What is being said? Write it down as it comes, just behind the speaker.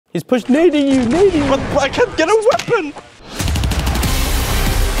He's pushed nading you, nading. But I can't get a weapon!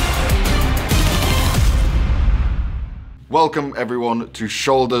 Welcome everyone to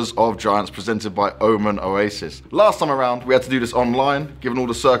Shoulders of Giants presented by OMEN Oasis. Last time around we had to do this online given all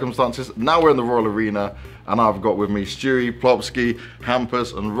the circumstances. Now we're in the Royal Arena and I've got with me Stewie, Plopski,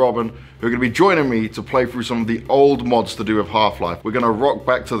 Hampus and Robban who are going to be joining me to play through some of the old mods to do with Half-Life. We're going to rock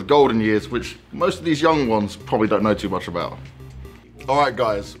back to the golden years which most of these young ones probably don't know too much about. Alright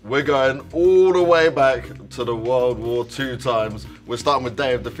guys, we're going all the way back to the World War II times. We're starting with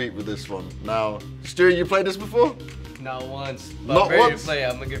Day of Defeat with this one. Now, Stewie, you played this before? Not once. But Not ready once? to play.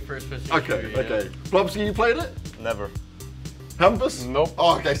 I'm gonna get first person. Okay, okay. Plopski, you played it? Never. Hampus? Nope.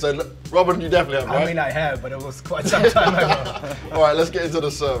 Oh, okay, so Robban, you definitely have, right? I mean, I have, but it was quite some time ago. Alright, let's get into the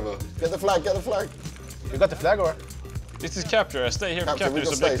server. Get the flag, get the flag. You got the flag or? This is capture. Stay here for Capture, capture we is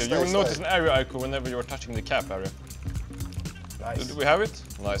just stay, objective. stay, You will stay. notice an area icon whenever you are touching the cap area. Nice. Do we have it?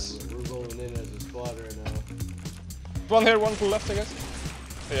 Nice. We're going in as a squad right now. One here, one to the left, I guess.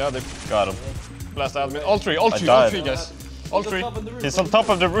 Yeah, they Got him. blast admin. All three, all I three, died. all three, guys. All three. He's on top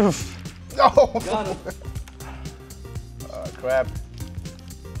of the roof. No! Got him. Crap. How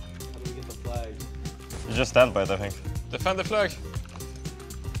do we get the flag? You just stand by it, I think. Defend the flag.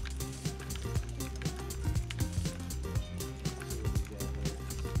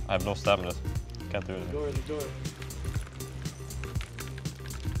 I have no stamina. Can't do The it. door, the door.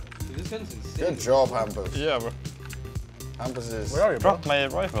 Dude, this gun's insane. Good job, Hampus. Yeah, bro. Hampus is Where are you, bro? Drop my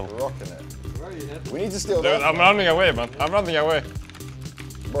rifle. rocking it. Where are you, Hampus? We need to steal Dude, that. I'm running away, man. I'm running away.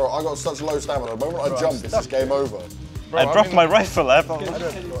 Bro, I got such low stamina. The moment I jump, it's just game over. Bro, I dropped my rifle. I have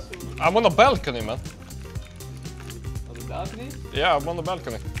I'm on a balcony, man. On the balcony? Yeah, I'm on the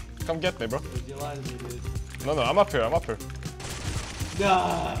balcony. Come get me, bro. Dude, you lied to me, dude. No, I'm up here, I'm up here.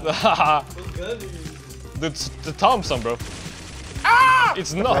 Nah. Dude, What gun are you using? it's the Thompson, bro. Ah!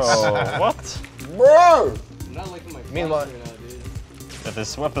 It's nuts. Oh, what? Bro! I'm not liking my Meanwhile- class right now, dude. Yeah,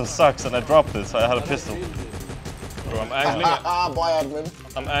 this weapon sucks and I dropped it, so I had a pistol. Bro, I'm angling. Bye, admin.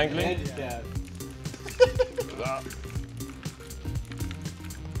 I'm angling. Handicap.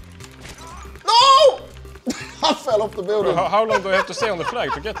 No! I fell off the building. Bro, how long do I have to stay on the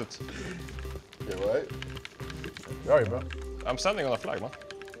flag to get it? Okay, right. Where are you, bro? I'm standing on a flag, man.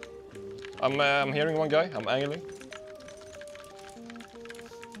 I'm hearing one guy. I'm angling.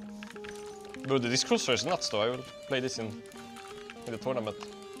 Bro, this cruiser is nuts, though. I will play this in the tournament.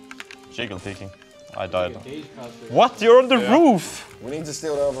 Jiggle peeking. I died. Gauge crosshair. What? You're on the Yeah. roof! We need to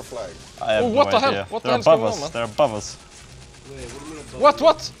steal the other flag. I have Oh, what no the idea. hell? What the They're hell's above going on, us. man? They're above us. Wait, what do you mean above?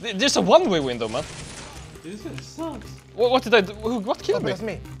 What? There's a one-way window, man. Dude, this gun sucks. What did I do? What killed me? That's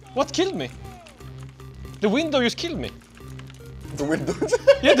me. What killed me? The window just killed me. The window.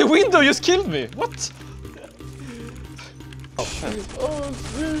 Yeah, the window just killed me. What?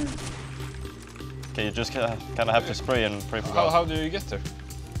 Okay, you just kind of have to spray and pray for God. How do you get there?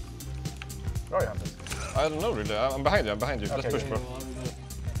 Where are you, Hampus? I don't know, really. I'm behind you. I'm behind you. Let's Okay, push, bro. Well, I don't know.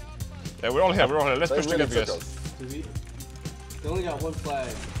 Yeah, we're all here. We're all here. Let's They push really together, took guys. us. Do we? They only got one flag.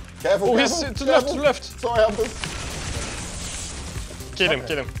 Careful, Oh, careful, he's to the left. To the left. Sorry, Hampus. Kill him.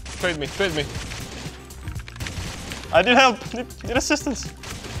 Kill him. Trade me. Trade me. I need help! Need assistance!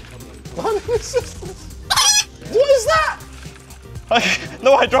 What is that?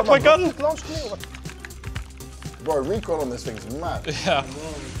 No, I dropped my gun! Launched me. What? Bro, recall on this thing's mad. Yeah. No,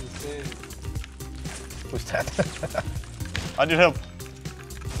 it's insane. Who's that? I need help.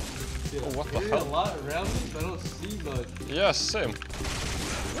 Dude, Oh, what the there's hell? a lot around me, but I don't see much. Yeah, same.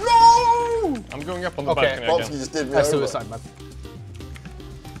 No! I'm going up on the Okay. balcony Plopski again. just did me That's over. suicide, man.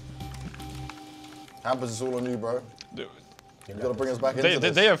 Hampus is all on you, bro. Dude, You gotta bring us back into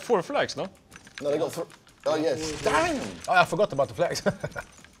this. They have 4 flags, no? No, they got. Oh yes. Damn. Oh, I forgot about the flags.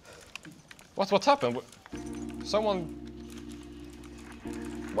 What happened? Someone.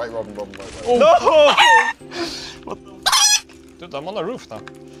 Wait, Robban, wait. Oh. No! Dude, I'm on the roof now.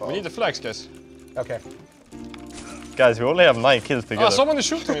 We need the flags, guys. Okay. Guys, we only have 9 kills together. Ah, someone is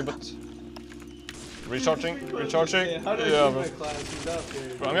shooting me, but. Recharging. How do I Yeah, see bro. my class? He's up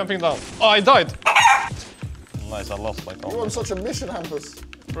here. Bro, I'm jumping down. Oh, I died! Nice, I lost my You're combo. on such a mission, Hampus.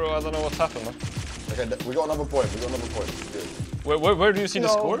 Bro, I don't know what happened, man. Okay, we got another point. Good. Where do you see the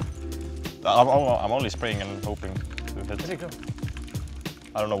score? I'm only spraying and hoping to Where'd he hit. go?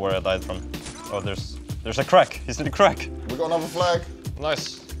 I don't know where I died from. Oh, there's a crack. He's in the crack. We got another flag.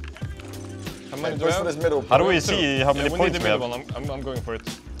 Nice. How many Hey, do I push for have? this middle. How do we Two. see how many we points need we the have? middle one. I'm going for it.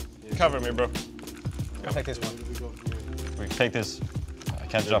 Cover me, bro. I'll take this one. Where do we go from here? We take this. I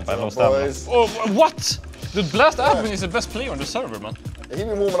can't jump. I have no stamina. Boys. Oh, what? The blast admin is the best player on the server, man. He's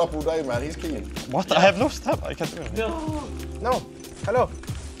been warming up all day, man. He's keen. What? I have no stamina. I can't do anything. No! No. Hello.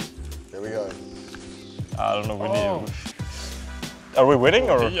 Here we go. I don't know, we need... Are we winning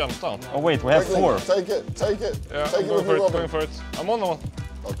or? Yeah, I'm down. Oh wait, we have Quickly, 4. Take it, take it. Yeah, Take I'm it going with for me, it, Robin. going for it. I'm on one.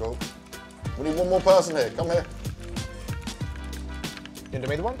 Oh, cool. We need one more person here. Come here. In the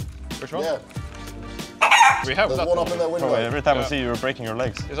middle one? Which one? Yeah. We have There's that one up in their window. Oh, every time I see you, you're breaking your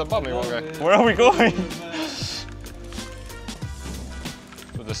legs. It's above me, one guy. Where are we going?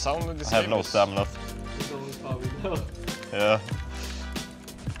 With the sound of this I have game no is- stamina. Someone's probably no. Yeah,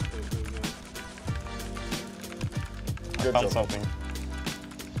 Good found job. something.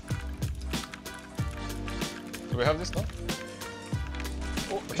 Do we have this now?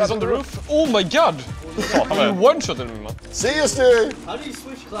 Oh, he's on the roof. Oh my god! You one-shotted me, man. See you, Stewie. How do you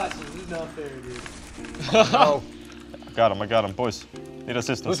switch classes? This is not fair, dude. No. I got him, boys. Need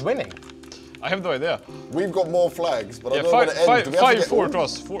assistance. Who's winning? I have no idea. We've got more flags, but I Yeah, don't know when it ends. Do we have to get 5-4 all? to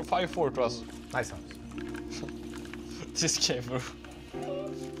us. 5-4 to us. Nice house. This game, bro.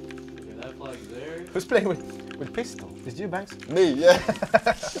 Okay, that flag's there. Who's playing with pistol? Is you Banks? Me, yeah.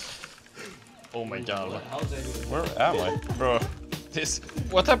 Oh my god, man. How's that even? Where am I? Bro. This.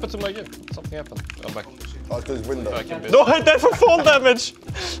 What happened to my game? Something happened. I'm back. Oh, it's 'cause it's window. Back in bit. No, I died from fall damage!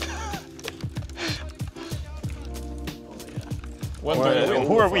 When do we win?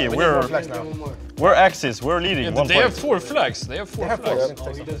 Who are we? More We're flags now. One more. Axis, we're leading. Yeah, 1 they point. have 4 flags. They have 4 They have flags. four.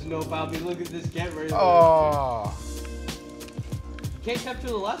 Oh, he doesn't know about me. Look at this. Get ready. Oh. Can't capture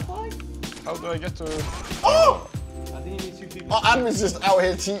the last flag? How do I get to? Oh! I think you need 2 people. Oh, Admin's just out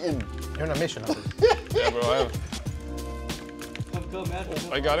here cheating. You're on a mission. Hampus. Yeah, bro. I have. Come, man.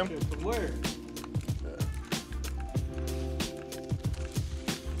 I got him. From where?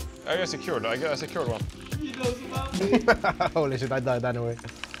 I got secured. I secured one. He knows about me. Holy shit, I died anyway.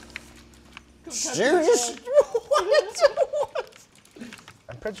 Stewie just...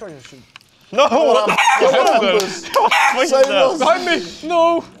 I'm pretty sure you should. No! What Hampus. the Save fuck us. Behind me!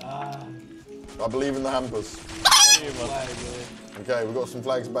 No! I believe in the Hampus. Flag, man. Okay, we've got some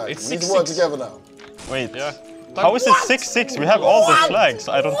flags back. It's we need to work 6-6. together now. Wait, Yeah. how is it 6-6? We have all the flags.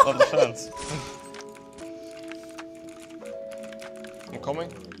 I don't understand. I'm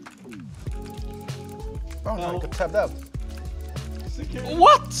coming. Oh no, you got tapped out.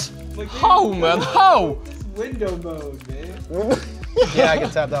 What? Like, How, man? How? It's window mode, man. Yeah, I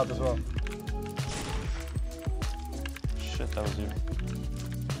get tapped out as well. Shit, that was you.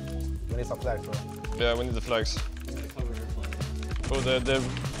 We need some flags, bro. Yeah, we need the flags. I'm gonna cover her flag. Bro, the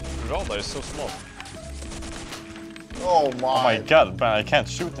radar is so small. Oh Oh my my. god, man, I can't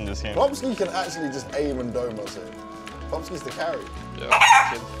shoot in this game. Plopski can actually just aim and dome us here. Plopski's the carry. Yeah.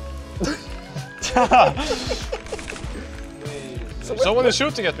 Kid. Wait. Someone is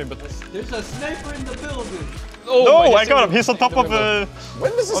shooting at me, but There's a sniper in the building. oh No, my I got him. He's on top of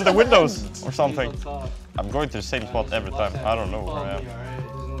When does this on the ever windows end? or something. He's on top. I'm going to the same spot every time. I don't know where Follow I am. me, alright? It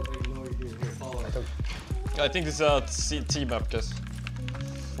doesn't look like you know where you're here. Follow. I think this is a team map, guys.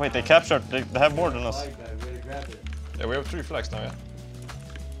 Wait, they captured. They have more than us. Flag guy, ready to grab it. Yeah, we have 3 flags now, yeah.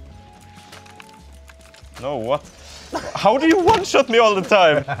 No, what? How do you one-shot me all the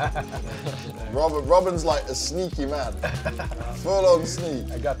time? Robin's like a sneaky man. Full on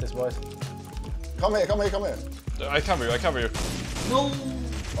sneak. I got this, boys. Come here, come here, come here. I cover you. No!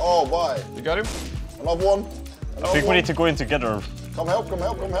 Oh, bye. You got him? Another one. I think we need to go in together. Come help, come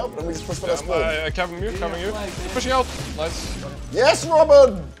help, come help. And we just push for that spawn. I cover you, covering you. Pushing out. Nice. Yes,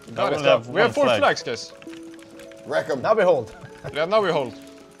 Robin! Got only it. have We have 4 one flag. flags, guys. Wreck 'em. Now we hold. Yeah, now we hold.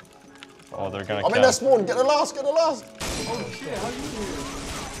 Oh, they're gonna I'm in camp. their spawn. Get the last, get the last. Oh shit, how you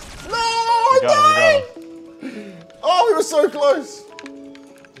here? No, I We got died! him. Oh, we were so close.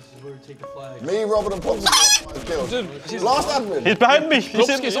 This is where we take the flag. Me, Robin, and Plopski killed. Dude, he's Last admin. He's behind me. He's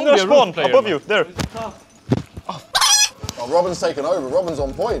Plopski's in only their a roof spawn player, above man. you. There. Where's the top? Oh, Robin's taken over. Robin's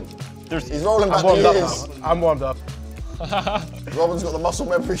on point. There's. He's rolling back I'm warmed the up years. now. I'm warmed up. Robin's got the muscle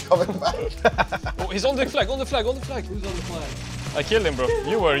memory coming back. Oh, he's on the flag, on the flag. Who's on the flag? I killed him, bro.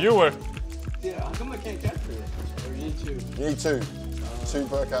 You were. Yeah, how come I can't capture it? Or you need 2? You need 2. 2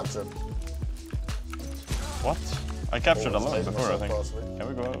 per capture. What? I captured a lot Saving before, I myself think. partially. Can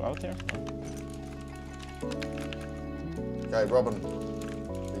we go out here? Okay, Robin,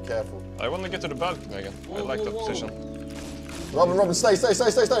 be careful. I want to get to the balcony again. I like that position. Robin, stay.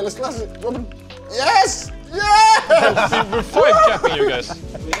 Let's clash it. Robin. Yes! Yes! We're 5 capping you guys.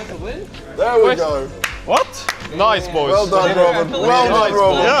 We have to win? There we Wait. go. What? Nice, boys. Well done, Robin. Well done,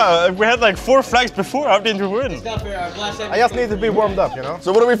 Robin. Yeah, we had like 4 flags before. How did we win? It's not fair. Our blast I just need to be warmed up, you know?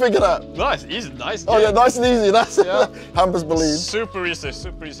 So what are we thinking at? Nice, easy, nice. Oh yeah, nice and easy. That's it. Yeah. Hampus believes. Super easy,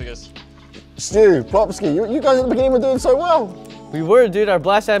 guys. Stu, Plopski, you guys at the beginning were doing so well. We were, dude. Our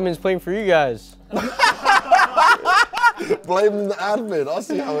blast admin's playing for you guys. Blaming the admin. I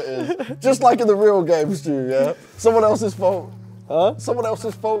see how it is. Just like in the real game, Stu, yeah? Someone else's fault. Huh? Someone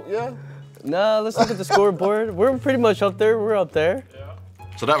else's fault, yeah? Nah, let's look at the scoreboard. We're pretty much up there. We're up there.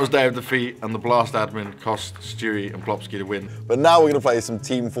 So that was day of defeat, and the Blast admin cost Stewie and Plopski the win. But now we're gonna play some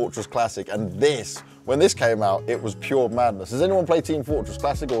Team Fortress Classic, and this, when this came out, it was pure madness. Has anyone played Team Fortress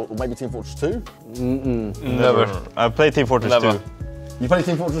Classic, or maybe Team Fortress 2? Never. I played Team Fortress 2. You played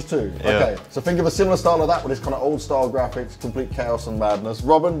Team Fortress 2? Yeah. Okay, so think of a similar style of that, with this kind of old style graphics, complete chaos and madness.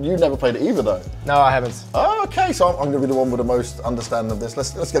 Robban, you never played it either though. No, I haven't. Oh, okay, so I'm gonna be the one with the most understanding of this.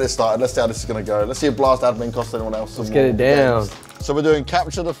 Let's get it started. Let's see how this is gonna go. Let's see if Blast admin costs anyone else some Let's get it down. games. So we're doing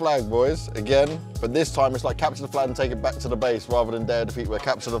capture the flag, boys, again, but this time it's like capture the flag and take it back to the base rather than dare defeat, where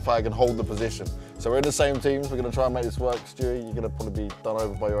capture the flag and hold the position. So we're in the same teams, we're gonna try and make this work. Stewie, you're gonna probably be done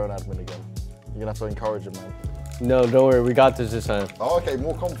over by your own admin again. You're gonna have to encourage him, man. No, don't worry. We got this time. Oh, okay,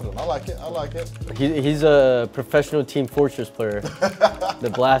 more confident. I like it, I like it. He's a professional Team Fortress player.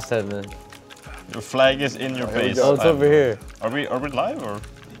 The Blast admin. Your flag is in your base. Oh, it's over here. Are we live or?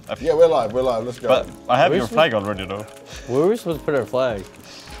 Yeah, we're live, let's go. But I have your flag already though. Where are we supposed to put our flag?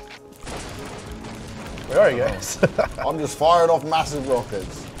 Where are you guys? I'm just firing off massive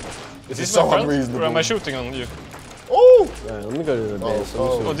rockets. This is so unreasonable. Or am I shooting on you? Oh! Alright, let me go to the base.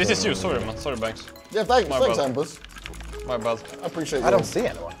 Oh, this is you. Sorry, man. Sorry, Banks. Yeah, thanks, My thanks, bad. Hampus. My bad. I appreciate I don't see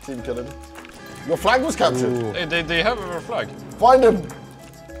anyone. team killing. Your flag was captured. Hey, they have our flag. Find him.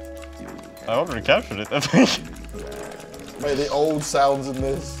 I already captured it, I think. Mate, the old sounds in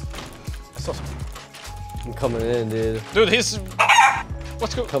this. I'm coming in, dude. Dude, he's...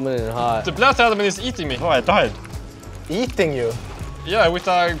 What's going... Coming in hot. The Blast admin is eating me. Oh, I died. Eating you? Yeah, with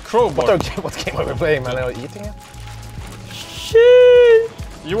a crowbar. What game are we playing, man? Are you eating it? Shit!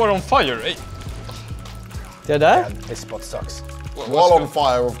 You are on fire. Hey, Did I? This spot sucks. While on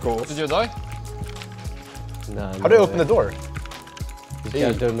fire, of course. did you die? Nah, How do I open the door? These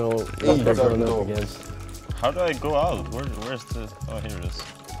guys don't know what E, they're open going the up door. against. How do I go out? Where's the... Oh, here it is.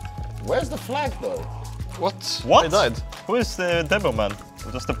 Where's the flag, though? What? What? They died. Who is the demo man?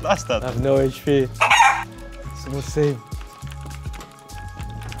 Just the Blast I admin. have no HP. Someone save.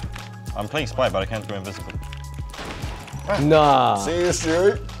 I'm playing Spy, but I can't go invisible. Nah. See you,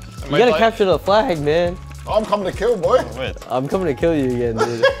 Stewie. You gotta capture the flag, man. I'm coming to kill, boy. Wait. I'm coming to kill you again,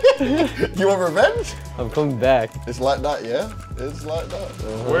 dude. You want revenge? I'm coming back. It's like that, yeah? It's like that.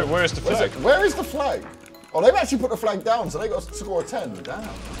 Where is the flag? Where is the flag? Oh, they've actually put the flag down, so they got to score a 10. Damn.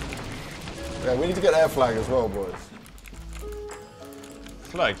 Yeah, we need to get their flag as well, boys.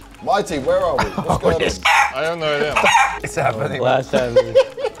 Flag? My team, where are we? What's going on? I have no idea. It's happening. Last time.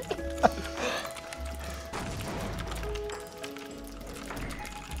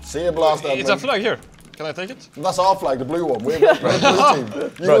 See you, Blast admin. It's a flag here. Can I take it? That's our flag, the blue one. We're the blue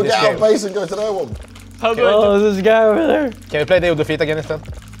team. You Bro, will this get out game. of base and go to their one. How do I Oh, this guy over there. Can we play Day of Defeat again instead?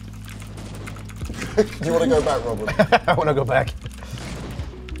 Do you want to go back, Robert? I want to go back.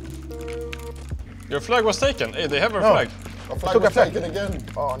 Your flag was taken. Hey, they have our No. flag. Our flag Took was a flag. taken again.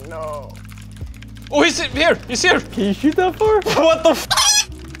 Oh no. Oh, he's here! He's here! Can you shoot that far? What the f?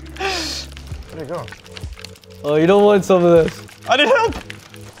 Where'd he go? Oh, you don't want some of this. I need help!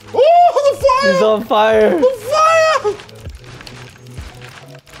 Oh, the fire! He's on fire. The fire!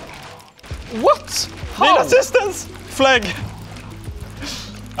 What? Need assistance! Flag!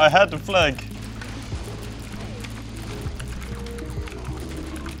 I had the flag.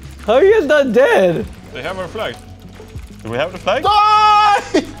 How are you not dead? They have our flag. Do we have the flag?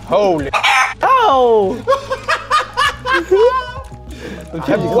 Die! Holy! Ow! I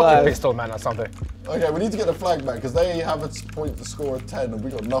have a water pistol, man, or something. Okay, we need to get the flag back because they have a point to score a 10 and we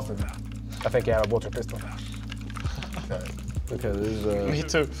got nothing. I think I have a water pistol. Okay. Okay, there's Me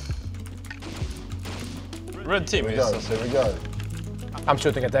too. Red team Here we is... go. Here we go. I'm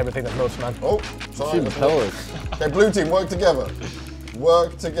shooting at everything that moves, man. Oh, sorry. shooting pellets. Okay, blue team, work together.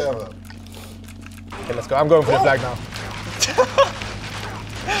 Work together. Okay, let's go. I'm going for the flag now.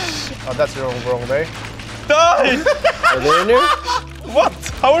 Oh, that's the wrong way. Die! Are they in there? What?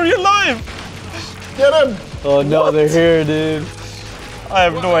 How are you alive? Get him! Oh no, they're here, dude. I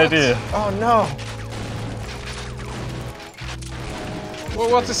have no idea. Oh no. Well,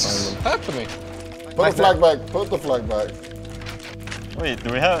 what is happening? Put the flag back. Put the flag back. Wait,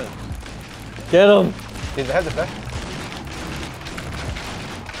 do we have it? Get him. Did they have the flag?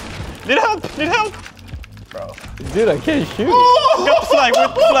 Need help! Need help! Bro. Dude, I can't shoot. Got the flag,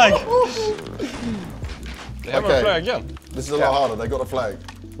 with the flag! They have Okay. our flag again. This is a lot harder. They got a flag.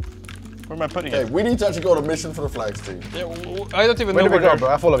 Where am I putting Okay, it? we need to actually go on a mission for the flags team. Yeah, I don't even Where know do we where go, they're... bro?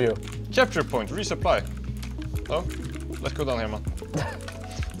 I follow you. Capture point, resupply. Oh, let's go down here, man.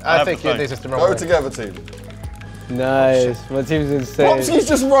 I have think the flag. this is the wrong Go way. together, team. Nice. My team's insane. Plopski's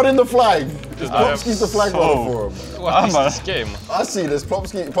just running the flag. Plopski's the flag runner for him. What is this game? I see this.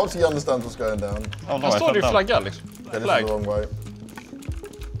 Plopski understands what's going down. Oh no, I står det flagga liksom. Okay, this is the wrong way.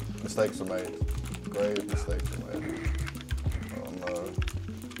 Mistakes are made. Grave mistakes are made. Oh no.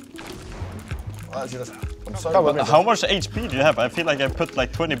 Actually, I'm so bad. How much HP do you have? I feel like I put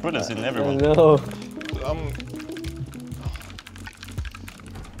like 20 bullets in everyone. No.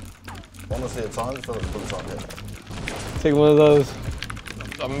 Honestly, at times, I feel like the bullets aren't hitting. Take one of those.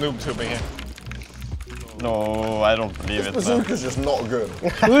 I'm noob tubing here. No, I don't believe it, man. Bazooka's just not good.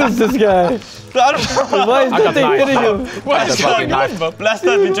 Who is this guy? I don't Why is that thing hitting him? What is going on? Last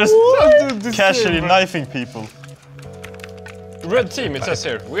time we just casually knifing people. Red team, it says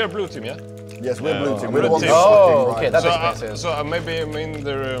here. We are blue team, yeah? Yes, we're blue team. We're red the ones team. Oh, okay, that So, makes sense. so maybe I'm in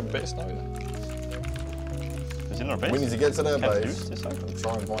their base now, yeah? Is it in our base? We need to get to their Can't base use this item. and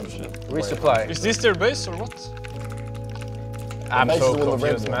try and find shit. Resupply. Is this their base or what? I'm Base so is the one, the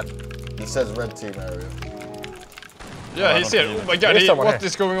red confused, man. one. It says red team area. Yeah, he's here. Oh my god, There's someone what here.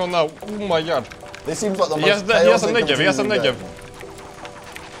 is going on now? Oh my god. This seems like the most He has a negative, he has a negative.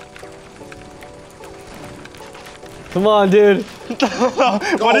 Come on, dude.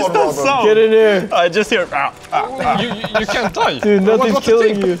 What is that sound? Get in here. I just hear. You can't die. Dude, nothing's What the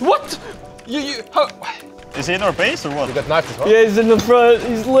killing thing? you. What? How? Is he in our base or what? You got knifed as well? Yeah, he's in the front.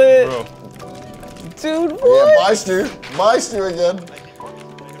 He's lit. Bro, Dude, Yeah, what? bye Stu. Bye Stu again.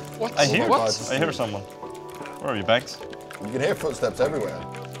 what? I hear What? I hear someone. Where are you, Banks? You can hear footsteps everywhere.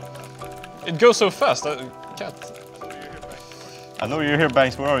 It goes so fast, I can't. I know you're here,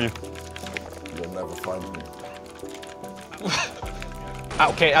 Banks. Where are you? You'll never find me.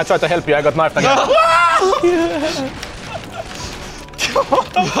 Okay, I tried to help you. I got knifed again.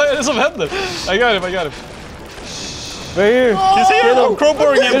 Vad är det som händer? I got him. Right here. He's here! I'm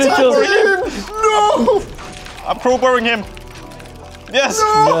crowbarring him! Get it, Chelsea. No! I'm crowbarring him! Yes!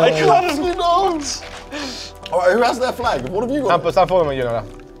 No! I got him! You don't! Alright, who has their flag? What have you got? Hampus, I'm following you now.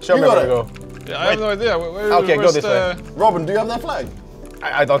 Show You me got where to it. go. Yeah, I have no idea. Okay, go where's this way. Robban, do you have their flag?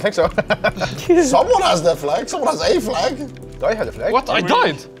 I don't think so. Someone has their flag. Someone has a flag. Do I have the flag? What? I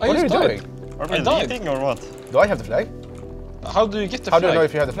died! What are you doing? Are we I died. leading or what? Do I have the flag? How do you get the How flag? do I know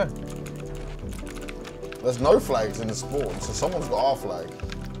if you have the flag? There's no flags in the spawn, so someone's got our flag.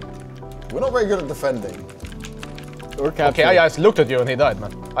 We're not very good at defending. Or capture. Okay, I just looked at you and he died,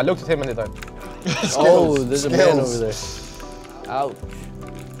 man. I looked at him and he died. Oh, there's a man Skills. over there. Ouch.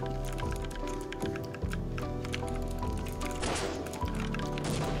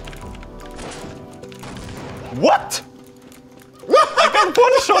 What? I got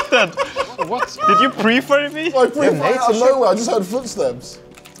one-shotted! What? Did you pre-fire me? I pre-fired nades out of and nowhere, I just heard footsteps.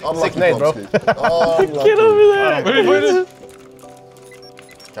 Unlucky, nade, bro. Plopski. Unlucky. Get over there. Wait.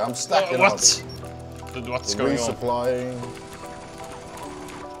 Okay, I'm stacking up. What? Dude, what's going on? Resupplying.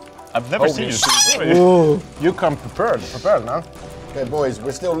 I've never seen you. Whoa. You come prepared, man. Okay, boys,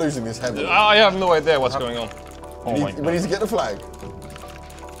 we're still losing this heavily. I have no idea what's going on. Oh my We need god. to get the flag.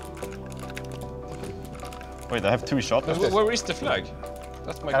 Wait, I have 2 shots. Where is the flag?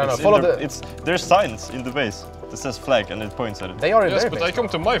 That's my I don't know, question. follow the... There's signs in the base that says flag and it points at it. They are in Yes, their but base. I come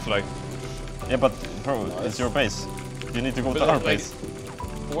to my flag. Yeah, but bro, it's your base. You need to go But, to our like- base.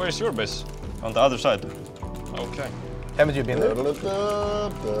 Where is your base? On the other side. Okay. Haven't you been there? Shut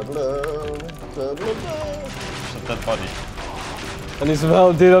that body. I need some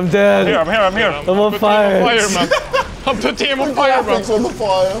help, dude. I'm dead. I'm here. I'm on putting fire. him on fire, man. I'm putting him on fire, man. Graphics on the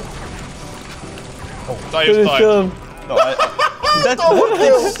fire. Finish Finish him. No,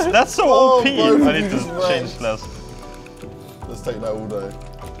 that's so Oh, OP. both I of need you to just change ran. class. Let's take that all day.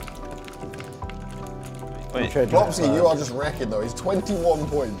 Wait, Plopski, you are just wrecking though. He's 21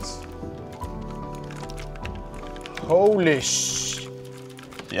 points. Holy sh...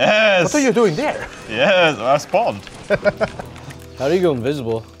 yes! What are you doing there? Yes, I spawned. How do you go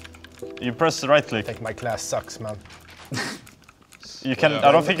invisible? You press right click. I think my class sucks, man. You can. Yeah,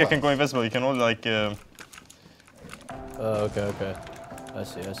 I don't think you can go invisible. You can only like. Okay. I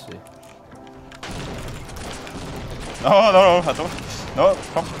see. No, I don't. No,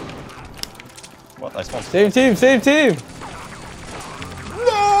 come. What? I spawned. Same team.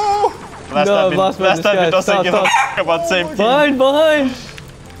 No! Last No, time, last last time guy. it doesn't Stop, give a stop. about same team. Behind.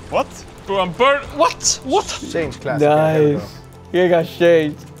 What? Bro, I'm burned. What? Change class. again, Nice. You got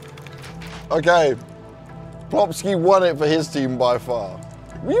shades. Okay. Plopski won it for his team by far.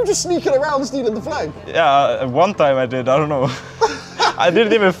 Were you just sneaking around stealing the flag? Yeah, one time I did. I don't know. I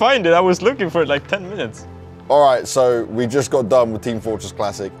didn't even find it. I was looking for it like 10 minutes. Alright, so we just got done with Team Fortress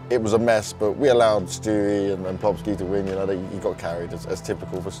Classic. It was a mess, but we allowed Stewie and Plopski to win. You know, he got carried as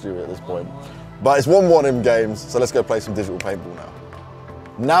typical for Stewie at this point. But it's 1-1 in games, so let's go play some digital paintball now.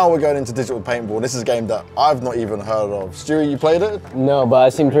 Now we're going into digital paintball. This is a game that I've not even heard of. Stewie, you played it? No, but I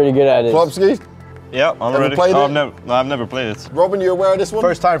seem pretty good at it. Plopski? Yeah, I'm Ever ready. played it? No, I've never played it. Robban, you aware of this one?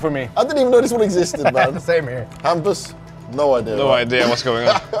 First time for me. I didn't even know this one existed, man. Same here. Hampus? No idea. No right? idea what's going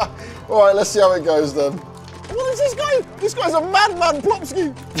on. All right, let's see how it goes then. What is this guy? This guy's a madman,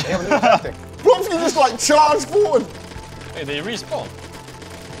 Plopski. They have a new tactic. Plopski just like charged forward. Hey, they respawn.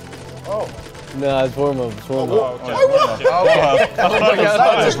 Oh. No, it's warm up. It's warm up. Okay.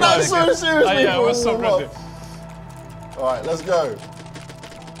 It's not so seriously. I was so ready. All right, let's go.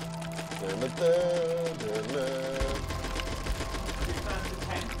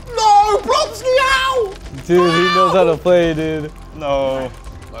 No, Plopski, ow! Dude, he knows how to play, dude. No.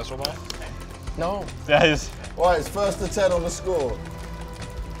 Nice Robban. No. Yeah, he's... Right, it's 1st to 10 on the score.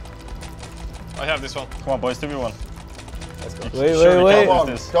 I have this one. Come on, boys, 2v1. Let's go. Wait, Surely wait, can't wait.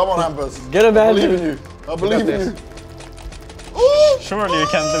 lose this. Come on, Hampus. Get him, I man. believe in you. I believe in you. Ooh! Surely you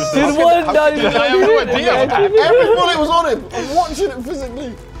can't lose Dude, this. what? Not even I have no idea. Every bullet was on him. I'm watching it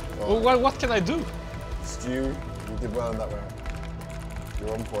physically. Well, what can I do? Stu, you did well in that round.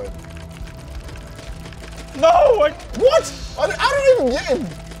 You're on point. No! What? I didn't even get him.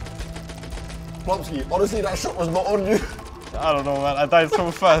 Plopski, honestly, that shot was not on you. I don't know, man. I died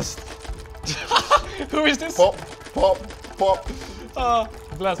so fast. Who is this? Pop, pop, pop.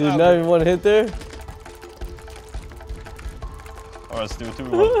 Blast Dude, out. not even one hit there. Alright, let's do it 2v1.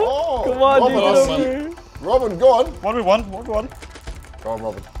 Oh, Come on, dude, get Robban, over here. Robban, go on. 1v1, 1v1. Go on,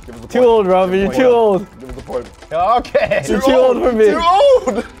 Robban. Give us the point. Too old, Robbie. You're too old. Give us the point. Okay. You're too old for me. Too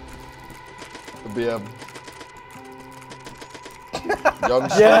old. The BM. Young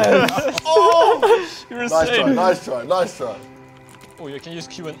Yes. Oh! You're Nice try, insane. nice try, nice try. Oh, you can use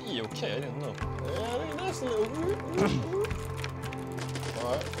Q and E. Okay, I didn't know. Yeah, nice little.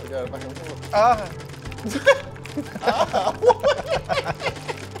 Alright, we go back and forth.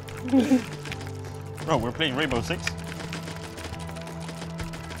 Bro, we're playing Rainbow Six.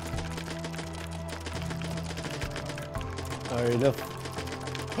 Alright, enough.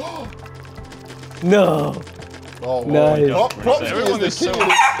 No. Oh, Nice. Plopski Everyone is is the king so- of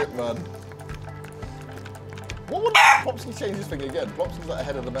this shit, man. What would Plopski change this thing again? Plopski's like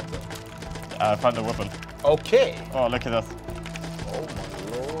ahead of the meta. I found a weapon. Okay. Oh, look at that. Oh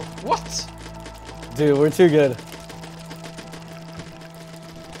my lord. What? Dude, we're too good.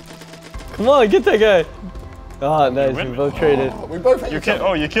 Come on, get that guy. Ah, nice. win. We both traded. We both hate You each killed. other.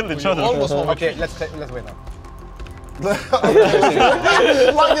 Oh, you killed each other. Almost won. Okay, let's wait now. Like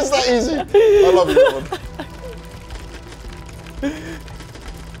it's that easy. I love you, Robban.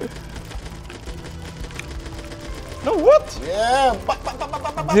 No, what? Yeah.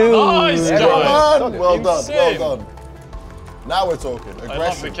 Dude. Nice, Well guys. done, well done, Insane. well done. Now we're talking. I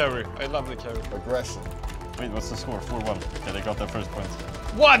love the Aggression. carry. I love the carry. Aggression. Wait, what's the score? 4-1. Okay, they got their first point.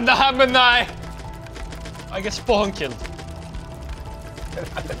 What the happened? I get spawn killed.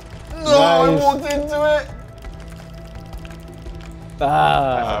 No, I Nice. walked into it.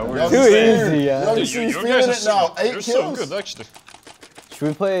 Ah, we're Young too Steve. easy, yeah. Young Dude, Steve's you feeling guys are it now. 8 you're kills. so good, actually. should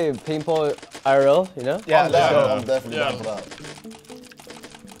we play paintball IRL, you know? Yeah, I'm let's down. go. I'm definitely Yeah. down for that.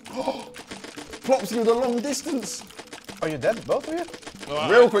 Plopski with a long distance. Are you dead, both of you? No,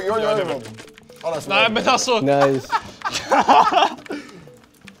 Real quick, you're on your I own, never- Robban. Oh, that's Nej, right. men alltså. Nice.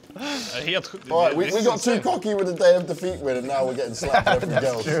 Helt All right, we this is got too insane. cocky with the day of defeat win, and now we're getting slapped for everything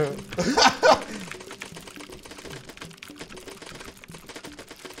else. True.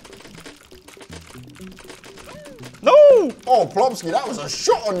 No! Oh, Plopski, that was a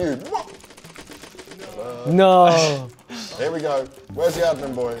shot on you. What? No. Here we go. Where's the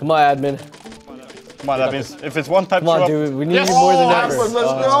admin boy? Come on, admin. Come on, that means if it's one touch Come on, up. dude. We need Yes. you more than Oh, ever. Hampus, let's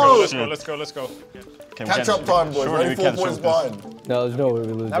Let's go. go, let's go. Okay, we Catch can't- up time, boys. surely We're only we 4 can't points shoot this. behind. No, there's no way we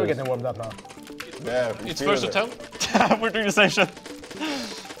lose Now we're this. getting warmed up now. Yeah, It's first to 10. We're doing the same shit.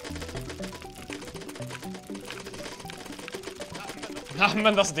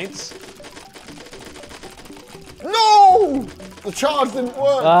 Användas dit. No! The charge didn't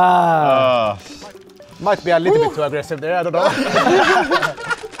work. Ah. Might be a little bit too aggressive there, I don't know.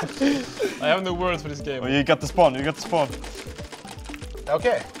 I have no words for this game. Oh, you got the spawn, you got the spawn.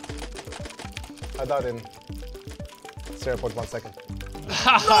 Okay. I died in 0.1 second.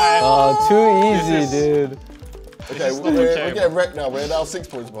 Oh, too easy, This is- dude. Okay, we're getting wrecked now. We're now 6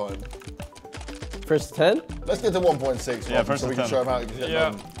 points behind. First to 10? Let's get to 1.6. Yeah, Robban, first so we to can 10. show him how to get Yeah.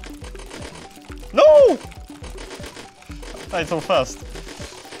 done. No! Died so fast.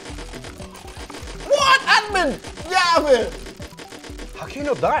 What? Admin! Get out of here! How can you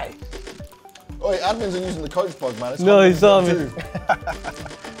not die? Oh, admins are using the coach bug, man. It's No, he saw me. 100%.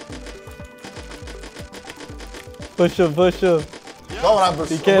 Push him, push him. Go on,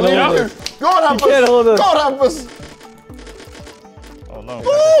 Hampus. He can't hold us. Go on, Hampus. He can't hold us. Go on, Hampus. Oh no.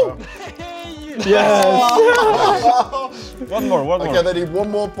 Yes. One more. Okay, they need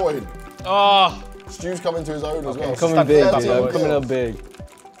one more point. Ah. Stew's coming to his own as well. I'm coming big, dude. I'm coming up big.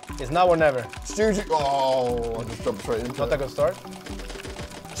 It's now or never. Stew, I just jumped straight into Not a it. good start.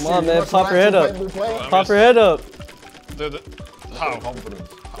 Come on, man. Pop your head up. Pop your head up. Dude, how? Confidence.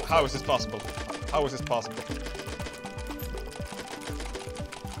 How is this possible? How is this possible?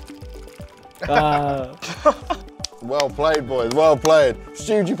 Well played, boys. Well played.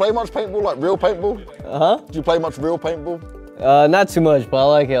 Stew, do you play much paintball? Like real paintball? Uh-huh. Do you play much real paintball? Not too much, but I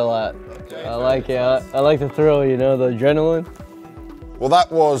like it a lot. I like it. I like the thrill, you know, the adrenaline. Well,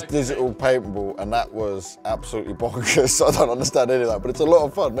 that was digital paintball, and that was absolutely bonkers. I don't understand any of that, but it's a lot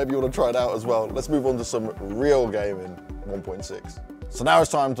of fun. Maybe you want to try it out as well. Let's move on to some real gaming 1.6. So now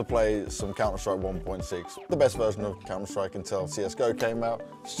it's time to play some Counter-Strike 1.6, the best version of Counter-Strike until CSGO came out.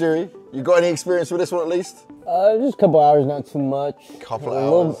 Stewie, you got any experience with this one at least? Just a couple hours, not too much. Couple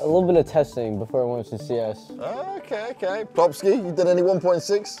A little bit of testing before I went to CS. Okay. Plopski, you did any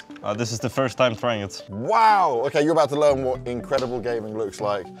 1.6? This is the first time trying it. Wow, okay, you're about to learn what incredible gaming looks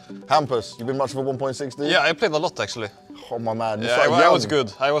like. Hampus, you been much of a 1.6, dude? Yeah, I played a lot actually. Oh my man, Yeah, I was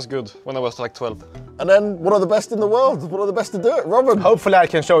good. I was good when I was like 12. And then, what are the best in the world? What are the best to do it? Robban? Hopefully I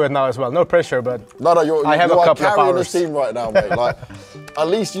can show it now as well. No pressure, but No, you I have a are couple of carrying hours. this team right now, mate. Like, at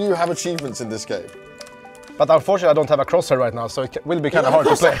least you have achievements in this game. but unfortunately I don't have a crosshair right now, so it will be kind of hard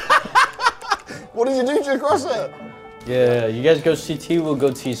to play. What did you do to your crosshair? Yeah, you guys go CT, we'll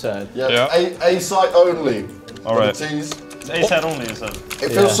go T side. Yeah. A site only. All right. The T's. It's A side only, you said. It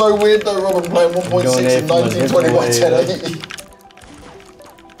feels so weird though, Robban playing 1.6 in 1921 1080.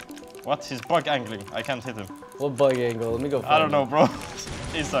 What? He's bug angling. I can't hit him. What bug angle? Let me go find I don't know, bro.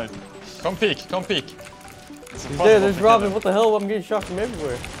 Inside. Come peek, come peek. It's He's impossible there, there's to Robban. kill him. What the hell? I'm getting shot from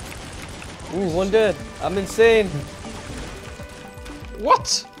everywhere. Ooh, one dead. I'm insane.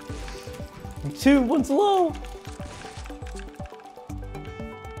 What? Two, one's low.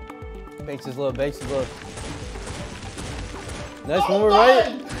 Banks is low, Banks is low. Nice, one more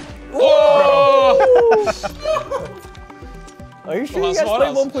right. Oh! Are you sure you guys play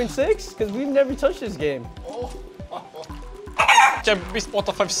 1.6? Because we've never touched this game. Jag visst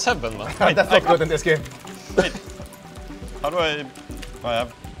 857 man. That's not good in this game. Wait. How do I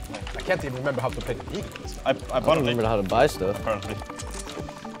have... I can't even remember how to play the Eagle. I I bought don't a remember how to buy stuff. apparently.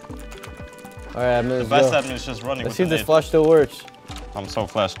 All right, I'm The gonna best go. admin is just running Let's with see if the this nade. flash still works. I'm so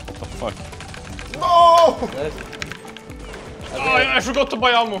flashed. What the fuck? No! Oh, I forgot to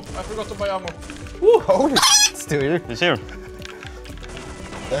buy ammo. I forgot to buy ammo. Holy Stewie. He's here.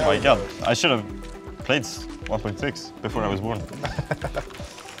 Oh my god. I should have played 1.6 before I was born.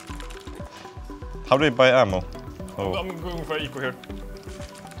 How do I buy ammo? Oh, I'm going for eco here.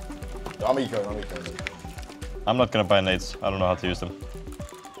 I'm eco. I'm not gonna buy nades. I don't know how to use them.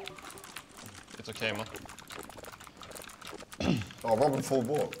 It's okay, man. Oh, Robban full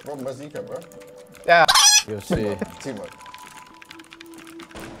board. Robban, where's eco, bro? Yeah. You'll see. Teamwork.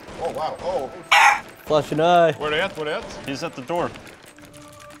 Oh, wow. Oh. Flash an eye. Where they at? Where they at? He's at the door.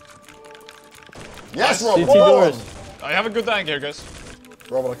 Yes, Robban. CT doors. I have a good angle here, guys.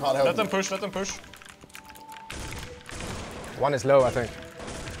 Robban, I can't help Let them you. push, let them push. One is low, I think.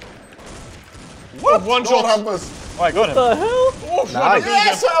 What? One Go on, shot. Hampus. Oh, I got him. What the hell? Oh, Nice. what a good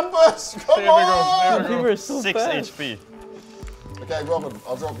Yes, Hampus. Come There we go, on. there we You go. were so 6 fast. HP. Okay, Robban,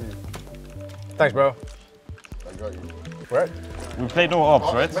 I'll drop you. Thanks, bro. I got you. Right? We play no ops,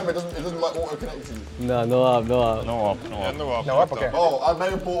 Oh, right? remember, it doesn't like auto connect to you. No, no up, no up. No op, no Yeah, op. no up. No up, okay. Oh, I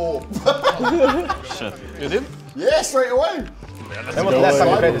made a ball. Shit. You did? Yeah, straight away. When was the last time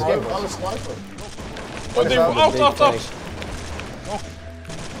you played this game? I was sniper. Oh, they out, Big out, out. tank.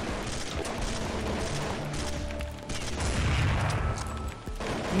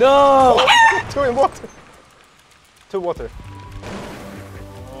 No! Two in water. Two water.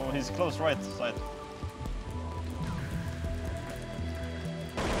 Oh, he's close right side.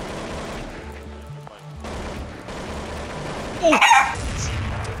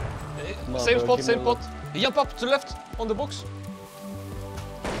 Come on, Same bro, spot, give same me spot. Jump up to left on the box.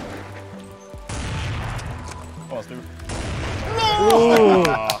 Oh, dude.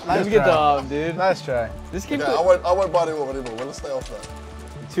 Let's get the op, dude. Nice try. This game Yeah, I won't buy the orb anymore. We'll stay off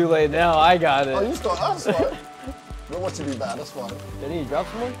that. too late now. I got Oh, it. you start. That's fine. We don't want you to be bad. That's fine. Did he drop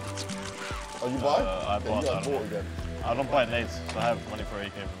someone? Oh, you buy? I Yeah, bought you got that. bought again. I don't buy nades, so I have money for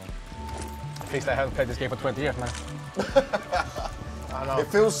AK. At least I haven't played this game for 20 years, man. I know. It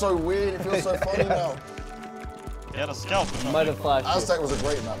feels so weird. It feels so funny now. He had a scout or something. Might have flashed. Aztec was a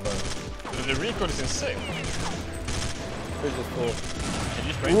great map though. The record is insane. Fridge is full. Can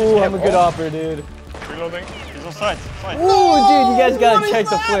you spray Ooh, this I'm a good opper, dude. Reloading. He's on site. Site. Ooh, dude, you guys gotta check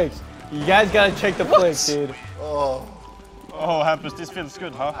the flicks. You guys gotta check the flicks, dude. Oh. Oh, Hampus, this feels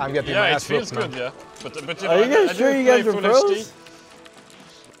good, huh? I'm getting my Yeah, it ass feels whooped, good, yeah. But you Are know, you guys sure you guys are pros?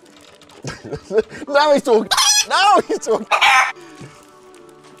 Now he's talking. Now he's talking.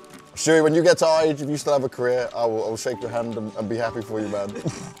 Stewie, when you get to our age, if you still have a career, I will shake your hand and be happy for you, man.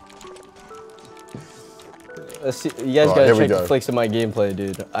 Let's see, you guys Right, gotta here we check go. the flicks of my gameplay,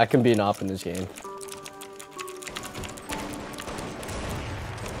 dude. I can be an op in this game.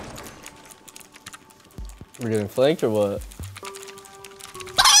 We're getting flanked or what?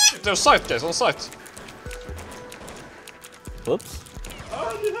 There's sight, guys, on sight. Whoops.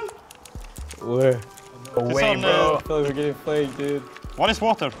 Where? Away, on, bro. I feel like we're getting flanked, dude. What is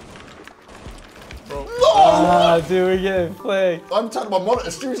water? Ah, dude, we're getting flanked. I'm turning my monitor.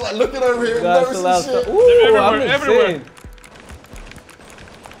 Stewie's like looking over here and That's the last noticing shit. time. Ooh, I'm everywhere, insane. everywhere.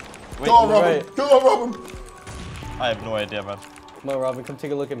 Go on, Robin. right. Go on, Robin. I have no idea, man. Come on, Robin, come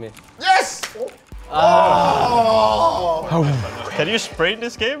take a look at me. Yes! Ah. Oh! Can you spray in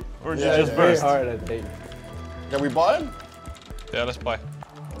this game? Or did Yeah, you just yeah. Very burst? hard, I think. Can we buy him? Yeah, let's buy.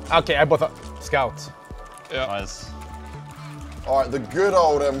 Okay, I bought a scout. Yeah. Nice. All right, the good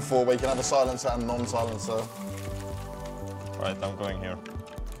old M4 where you can have a silencer and non-silencer. Right, I'm going here.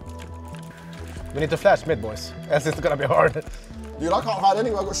 We need to flash mid, boys. Else it's gonna be hard. Dude, I can't hide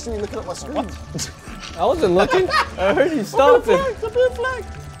anywhere. I've got Stewie looking at my screen. I wasn't looking. I heard you stomping. They're being flagged.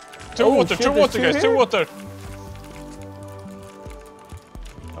 Two Oh, water, shit, two there's water, two guys, here? two water.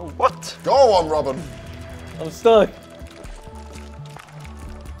 Oh, what? Go on, Robin. I'm stuck.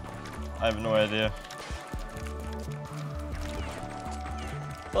 I have no idea.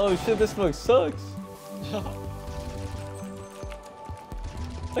 Oh shit, this smoke sucks.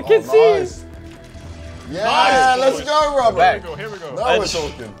 I can't see it. Nice. Yeah, let's boys. go, Robin. Here we go, here we go. Now we're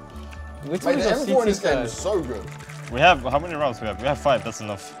talking. Which Mate, one's the on M4 in this CT game side? is so good. We have, how many rounds we have? We have 5, that's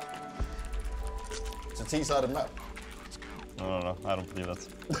enough. It's a T-sided map. No, I don't believe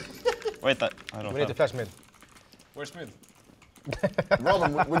that. Wait, I don't We need to have. flash mid. Where's mid?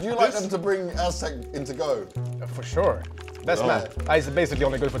 Robin, would you like them to bring Aztec into Go? For sure. Best Oh. map. It's basically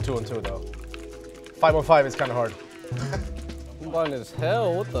only good for 2 on 2 though. 5 on 5 is kind of hard. I'm blind as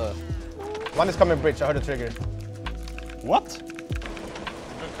hell, what the? One is coming bridge, I heard the trigger. What?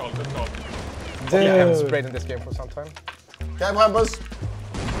 Good call, good call. Dude. Yeah, I haven't sprayed in this game for some time. Okay, Hampus.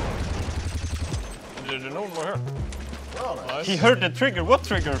 There's no one more here. Oh, Nice. He heard the trigger. What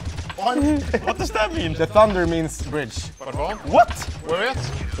trigger? Behind. What does that mean? The thunder means bridge. But what? What? Where are we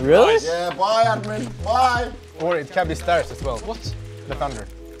at? Really? Nice. Yeah, bye, admin. Bye. Or it can be stairs as well. What? The thunder.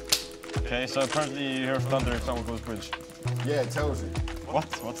 Okay, so apparently you hear thunder if someone goes bridge. Yeah, it tells you. What?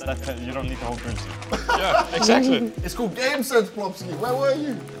 What's that? You don't need the whole bridge. Yeah, exactly. It's called Game Sense, Plopski. Where were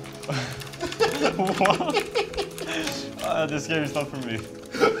you? What? This game is not for me.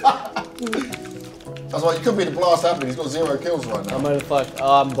 That's why you could be the blast admin. He's got 0 kills right I now. might have flashed.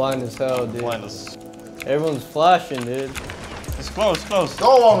 Oh, I'm blind as hell, dude. Blind us. Everyone's flashing, dude. It's close, close.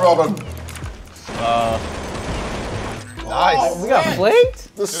 Go on, Robin. Nice. We got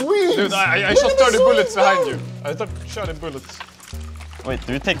flanked? The Swedes. Dude, I shot 30 bullets behind you. I thought shot bullets. Wait,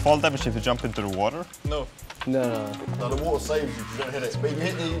 do you take fall damage if you jump into the water? No. No, no. No, the water saves you if you don't hit it. But if you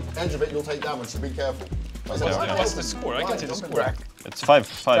hit the edge of it, you'll take damage, so be careful. What's the score? I can see the score. It's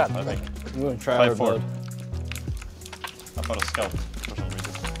 5, I think. I'm gonna try 5-4. hard, bud. I thought a scout for some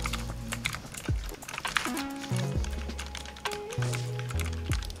reason.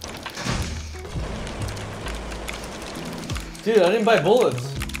 Dude, I didn't buy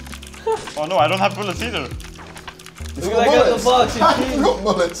bullets. Oh no, I don't have bullets either. Look at that guy in the box, he's You cheating. got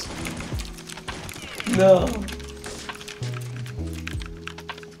bullets. No.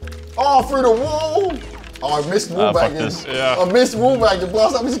 Oh, through the wall. Oh, I missed wall fuck bagging. this. Yeah. I missed wall bagging.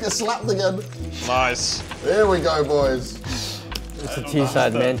 Blast that means you get slapped again. Nice. Here we go, boys. It's a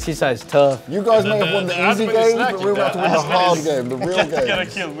T-side, man. T-side's tough. You guys may have won the easy admin is game, but lacking. we're about to win the hard game, the real Get a game.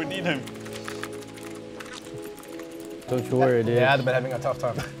 kill, we need him. Don't you worry, dude. Yeah, I've been having a tough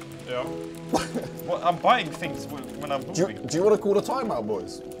time. Yeah. Well, I'm buying things when I'm Do moving. you want to call a timeout,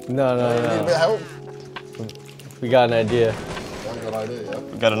 boys? No, You need a no, bit of help? no. We got an idea. I've got an idea, yeah?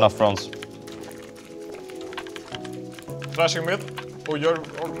 We got enough rounds. Flashing mid. Oh, you're...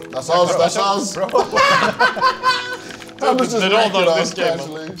 That's us, that's us. Hampus just They're all wrecking done us this game, man.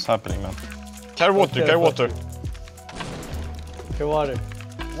 casually. What's happening, man? Carry water, carry water. Okay, water.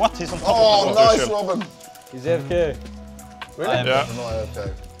 What? He's on top Oh, of the nice, shield. Robin. He's AFK. Really? Yeah. Not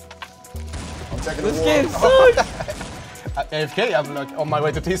okay. I'm checking This the game wall. sucks. AFK, I'm like on my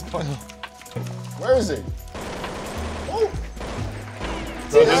way to T-spawn. Where is he? Oh,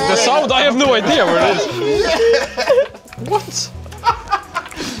 The sound, I have no idea where it is. What?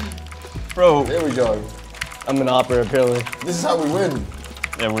 Bro. Here we go. I'm an opera, apparently. This is how we win.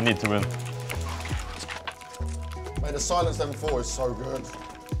 Yeah, we need to win. Mate, the silenced M4 is so good.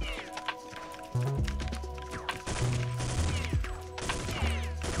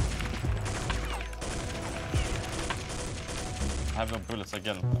 I have no bullets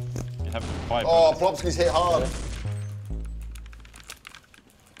again. You have 5 Oh, bullets. Plopski's hit hard.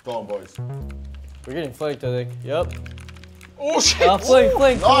 Go on, boys. We're getting flanked, I think. Yep. Oh shit!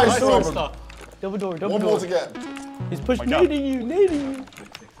 Flank. Nice, Double Robban. door. Double door. One more to get. He's pushing, God. nading you.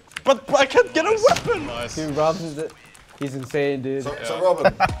 But I can't get a weapon! Nice. Dude, he's insane, dude. So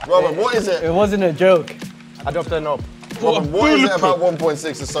Robban, what is it? It wasn't a joke. I dropped a knob. Robban, what is it about 1.6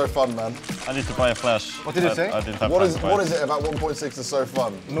 that's so fun, man? I need to buy a flash. What did you say? I didn't have What time is to buy it about 1.6 that's so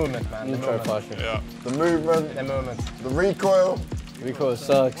fun? Movement, man. You The try movement. flashing. Yeah. The movement, The movement. the recoil. Recoil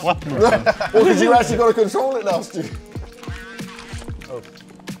sucks. What movement? Well, because you actually got to control it now, Stu. Oh. Oops.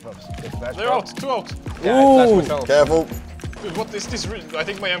 It's flash. They're out, 2 out. Yeah, it's flash control. Careful. Dude, what is this? I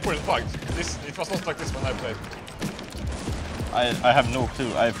think my M4 is bugged. It was not like this when I played. I have no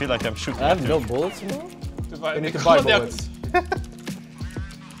clue. I feel like I'm shooting I have at no you. bullets, bro. Dude, We need to buy bullets.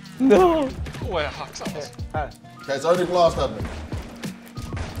 No. Oh, jag hacksammast. Okay, it's only blast admin.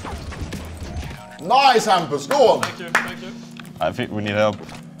 Nice, Hampus. Go on. Thank you. I think we need help.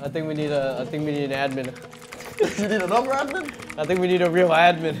 I think we need an admin. You need another admin? I think we need a real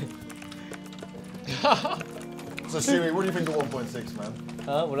admin. So, Stewie, what do you think of 1.6, man?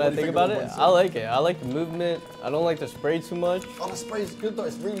 What do I think about it? I like it. I like the movement. I don't like the spray too much, Oh, the spray's good though.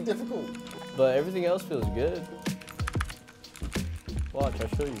 It's really difficult. but everything else feels good. Watch, I'll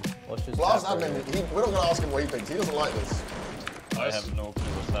show you. Watch this. Blast tap admin, right we're not going to ask him what he thinks. He doesn't like this. I have no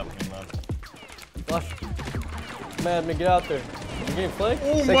clue what's happening, man. here. Watch. Madman, get out there. You getting flanked?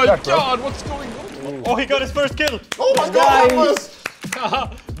 Oh Sick my back, bro. god, what's going on? Oh, he got his first kill! Oh my god, Hampus!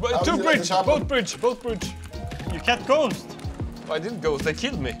 But did this happen? both bridge. You can't ghost! I didn't ghost, they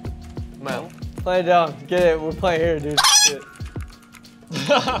killed me. Man. Play it down. Get it. We're playing here, dude. Shit.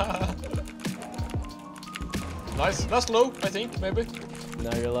 Nice, that's low, I think, maybe.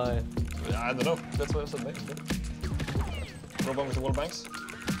 No, you're lying. I don't know, that's what I said, maybe. Robban with the wall banks.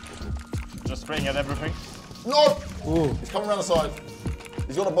 Just spraying at everything. No! Ooh. He's coming around the side.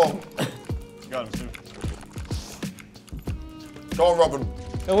 He's got a bomb. Got him too. Go on, Robban.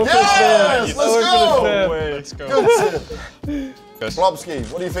 And we're Yes! for the Let's go! Let's go. Good sip.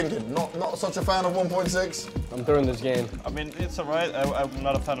 Plopski, what are you thinking? Not such a fan of 1.6? I'm throwing this game. I mean, it's alright. I'm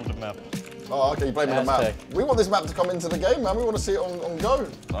not a fan of the map. Oh, okay, you played with the map. Aztec. We want this map to come into the game, man. We want to see it on go.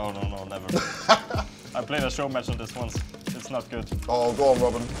 Oh, no, never. I played a show match on this once. It's not good. Oh, go on,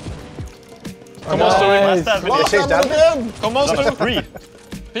 Robban. Come on, Stewie. Nice. Last Last changed time that? again! Come on, That's Stewie.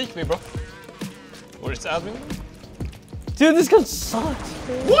 3. Peek me, bro. Or it's admin. Dude, this gun sucks.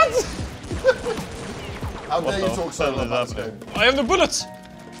 What? How dare you the talk so hell much is about this happening? game? I have the bullets.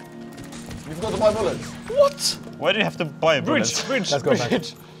 You forgot to buy bullets. What? Why do you have to buy a bullet? Bridge. Let's go back.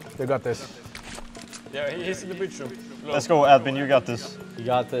 Bridge. They got this. Yeah, he's in the bridge room. Low. Let's go, admin. You got this. You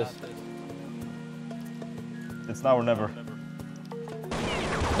got this. It's now or never.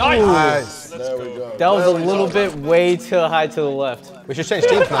 Nice. Nice. There we go. That was a There we little go. bit way too high to the left. We should change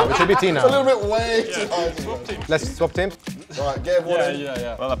teams now. We should be team It's a little now. bit way too high. Swap team. Let's swap teams. Alright, get everyone in.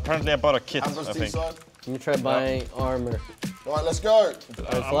 Yeah. Well, apparently I bought a kit, Hampus I to think. side. Let me try buying armor. Alright, let's go.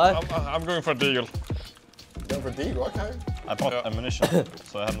 Fly? I'm going for a deagle. Going for a deal, okay. I bought Yeah. ammunition,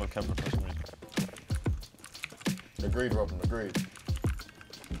 so I have no cover for some reason. Agreed, Robban, agreed.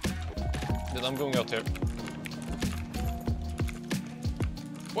 Then I'm going out here.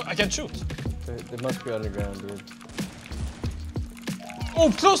 What? I can't shoot. They must be underground, dude.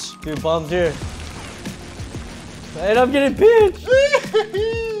 Oh, close! Dude, bombs here. And I'm getting pinched.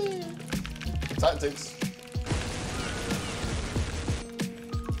 Tactics.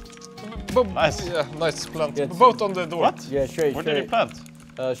 Nice. Yeah, nice plant. Yeah, Both on the door. What? Yeah, straight, Where did he straight.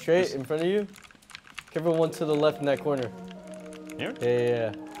 plant? Straight in front of you. Careful, one to the left in that corner. Here?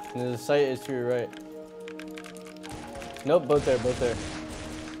 Yeah. And the sight is to your right. Nope, both there, both there.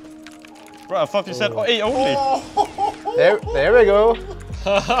 Bro, I thought you said A only. There we go.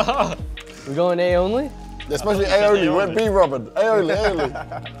 We're going A only? They're supposed to be A only. We went B, Robban. A only, A only.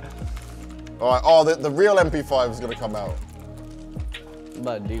 Alright, oh, the real MP5 is going to come out. I'm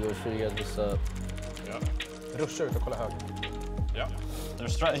about to Deagle, show you guys what's up. Rush ut och kolla höger. Yeah.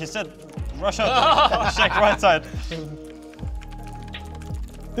 He said, rush out. Check right side.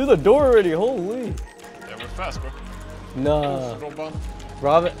 Through the door already, holy. Yeah, we're fast, bro. Nah. Robban.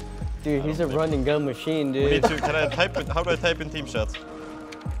 Robin, dude, he's a run and gun machine, We need dude. to, can I type it? How do I type in team chat?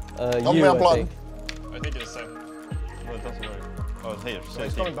 me, I'm blind. I think it's the same. No, it doesn't work. Oh, it's here.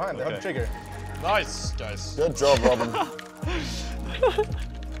 He's coming behind. They have a trigger. Nice, guys. Good job, Robban.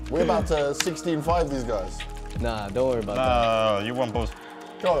 We're about to 16-5 these guys. Nah, don't worry about that. No, you won both.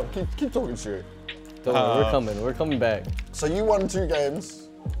 Go on, keep talking shit. Don't worry, we're coming back. So you won 2 games.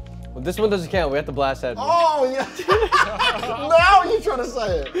 Well, this one doesn't count, we have to blast that. Oh, yeah. Now you're trying to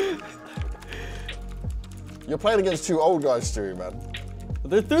say it. You're playing against 2 old guys, Stewie, man.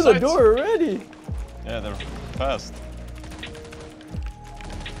 They're through the door already. Yeah, they're fast.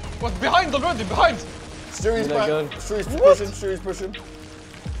 What? Behind already, behind! Stewie's back. Gun. Stewie's pushing.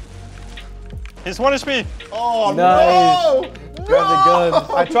 He's 1 HP. Oh, Nice. no! Grab the gun.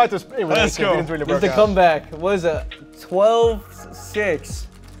 I tried to spray with Let's it, go. it didn't really This work is the out. comeback. What is it? 12-6.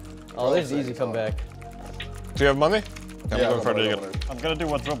 Oh, this is easy comeback. Do you have money? Yeah, I'm going for the eagle. I'm gonna do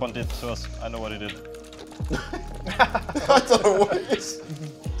what Robban did to us. I know what he did. I don't know what it is.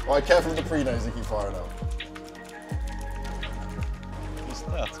 Alright, careful with the pre-nades, they keep firing out. What's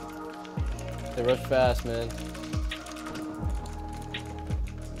that? They rush fast, man.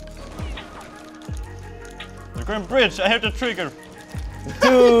 They're going bridge. I heard the trigger.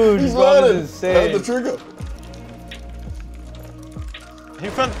 Dude, He's Robban's learning. insane. Held the trigger.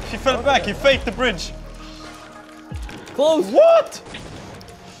 He fell back. He faked the bridge. Close. What?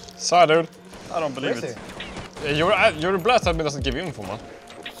 Sorry, dude. I don't believe Where is it. Your blast admin doesn't give you info, man.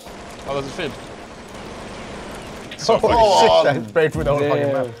 How does it feel? So shit, that sprayed through the whole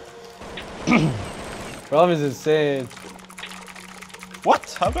fucking map. Damn. Robban's insane.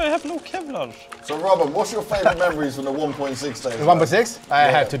 What? How do I have no Kevlar? So, Robban, what's your favourite memories from the 1.6 days? The 1.6? I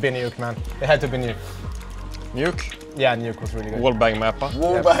had to be nuke, man. It had to be nuke. Nuke? Yeah, nuke was really good. Wallbang mappa.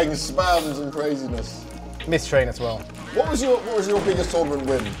 Wallbang, spams, and craziness. Miss train as well. What was your biggest tournament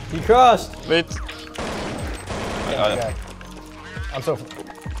win? He crossed. Wait. Okay. I'm so...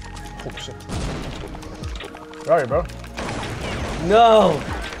 Oh, shit. Where are you, bro? No.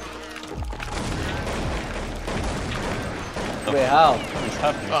 Wait, how? What's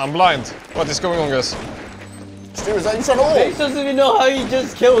happening? I'm blind. What is going on, guys? Stewie, is that you trying to Faze doesn't even know how he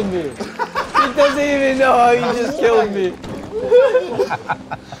just killed me. He doesn't even know how he just killed me.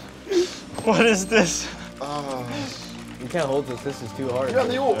 What is this? You can't hold this. This is too hard. You had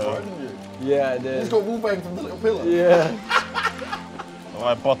the AWP, right, didn't you? Yeah, I You did. just got wallbang from the little pillar. Yeah. Oh,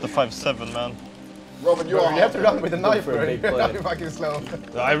 I bought the 5.7, man. Robban, you Bro, are you have to run with a knife, for a bro. big You're player. fucking slow.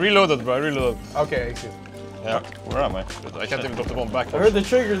 I reloaded, bro. I reloaded. Okay, excuse. Yeah. Where am I? I can't even drop the bomb back. I heard the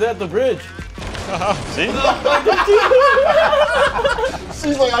triggers at the bridge. See?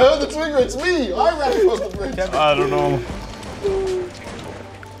 She's like, I heard the trigger, it's me! I ran across the bridge. I don't know.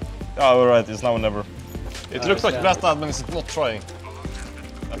 Oh, alright, it's now or never. It looks like blast admin is not trying.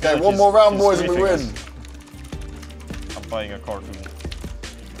 I feel Okay, like one more round, he's boys, and we griefing win. us. I'm buying a cartoon.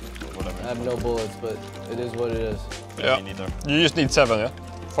 Whatever. I have no bullets, but it is what it is. Yeah. Me neither. You just need 7, yeah?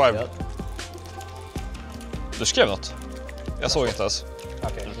 5. Yep. Du skrev något? Jag såg inte ens.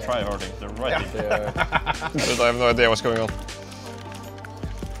 Okay. Just try harding. They're right. They are. But I have no idea what's going on.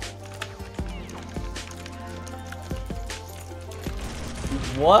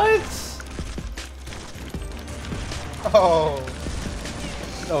 What? Oh.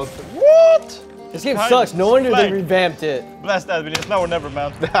 No. What? This game Behind sucks. No wonder they flank. revamped it. Blast admin, it's now or never,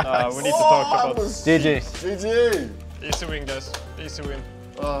 man. We need to Oh, talk that about was GG. GG. Easy win, guys. Easy win.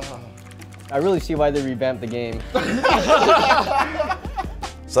 I really see why they revamped the game.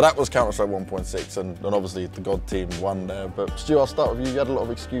 So that was Counter-Strike 1.6, and obviously the God team won there. But Stu, I'll start with you. You had a lot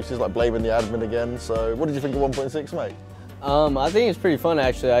of excuses, like blaming the admin again. So what did you think of 1.6, mate? I think it's pretty fun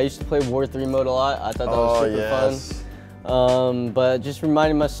actually. I used to play War 3 mode a lot. I thought that was super fun. But just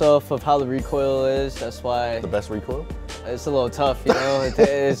reminding myself of how the recoil is. That's why The best recoil? it's a little tough, you know.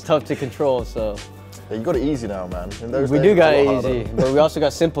 It's tough to control. So Yeah, you got it easy now, man. In those we days, do it was got a it lot harder. easy, but we also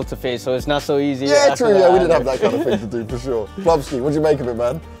got simple to face, so it's not so easy. Yeah, after true. Yeah, we that. didn't have that kind of thing to do for sure. Plopski, what do you make of it,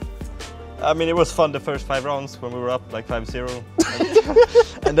 man? I mean, it was fun the first 5 rounds when we were up like 5-0.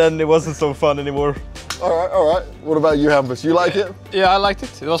 And then it wasn't so fun anymore. All right. What about you, Hampus? You like it? Yeah, I liked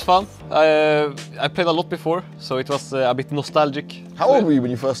it. It was fun. I played a lot before, so it was a bit nostalgic. How old were you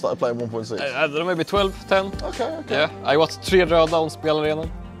when you first started playing 1.6? I don't know, maybe 12, 10. Okay. Yeah, I watched 3 down Spelarenan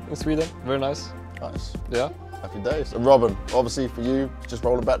in Sweden. Very nice. Nice. Yeah. Happy days. And Robban, obviously for you, just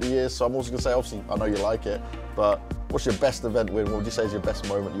rolling back the years, so I'm also going to say, obviously, I know you like it, but what's your best event win? What would you say is your best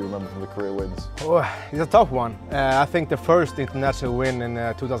moment you remember from the career wins? Oh, it's a tough one. I think the first international win in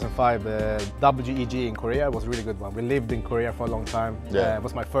 2005, WEG in Korea, was a really good one. We lived in Korea for a long time. Yeah. It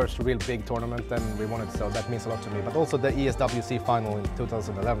was my first real big tournament and we won it, so that means a lot to me. But also the ESWC final in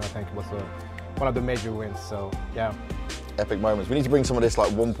 2011, I think, was one of the major wins, so yeah. epic moments. We need to bring some of this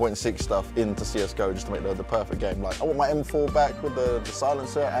like 1.6 stuff into CSGO just to make the perfect game. Like, I want my M4 back with the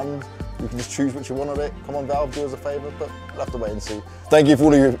silencer, and you can just choose what you want of it. Come on, Valve, do us a favor, but we'll have to wait and see. Thank you for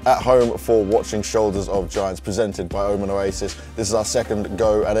all of you at home for watching Shoulders of Giants presented by OMEN Oasis. This is our second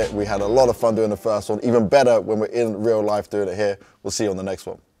go at it. We had a lot of fun doing the first one, even better when we're in real life doing it here. We'll see you on the next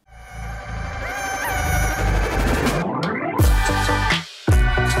one.